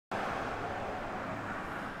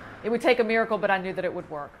It would take a miracle, but I knew that it would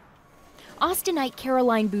work. Austinite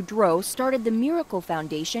Caroline Boudreau started the Miracle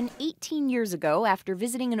Foundation 18 years ago after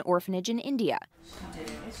visiting an orphanage in India.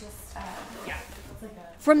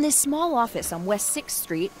 From this small office on West 6th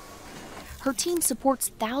Street, her team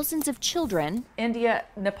supports thousands of children India,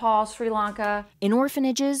 Nepal, Sri Lanka, in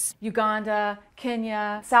orphanages, Uganda,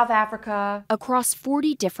 Kenya, South Africa, across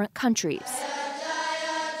 40 different countries.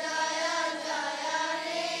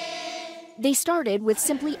 They started with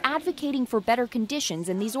simply advocating for better conditions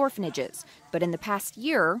in these orphanages, but in the past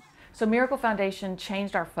year, so Miracle Foundation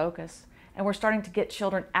changed our focus, and we're starting to get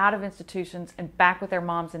children out of institutions and back with their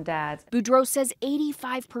moms and dads. Boudreau says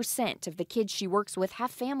 85% of the kids she works with have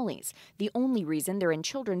families. The only reason they're in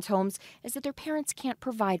children's homes is that their parents can't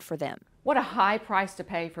provide for them. What a high price to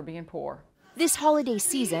pay for being poor. This holiday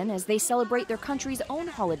season, as they celebrate their country's own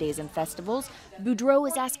holidays and festivals, Boudreau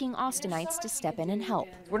is asking Austinites to step in and help.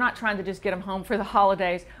 We're not trying to just get them home for the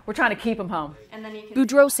holidays. We're trying to keep them home.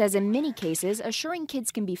 Boudreau says in many cases, assuring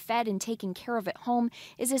kids can be fed and taken care of at home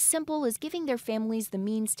is as simple as giving their families the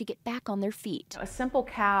means to get back on their feet. A simple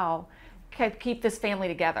cow can keep this family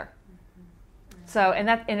together. So, and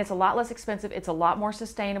it's a lot less expensive. It's a lot more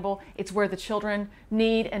sustainable. It's where the children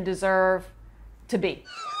need and deserve to be.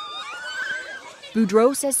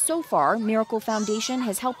 Boudreau says so far, Miracle Foundation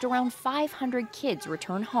has helped around 500 kids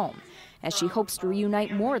return home. As she hopes to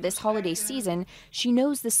reunite more this holiday season, she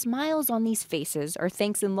knows the smiles on these faces are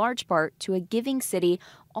thanks in large part to a giving city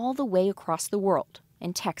all the way across the world,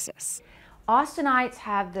 in Texas. Austinites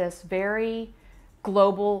have this very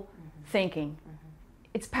global thinking.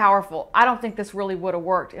 It's powerful. I don't think this really would have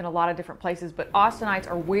worked in a lot of different places, but Austinites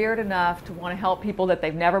are weird enough to want to help people that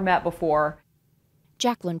they've never met before.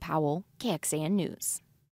 Jacqueline Powell, KXAN News.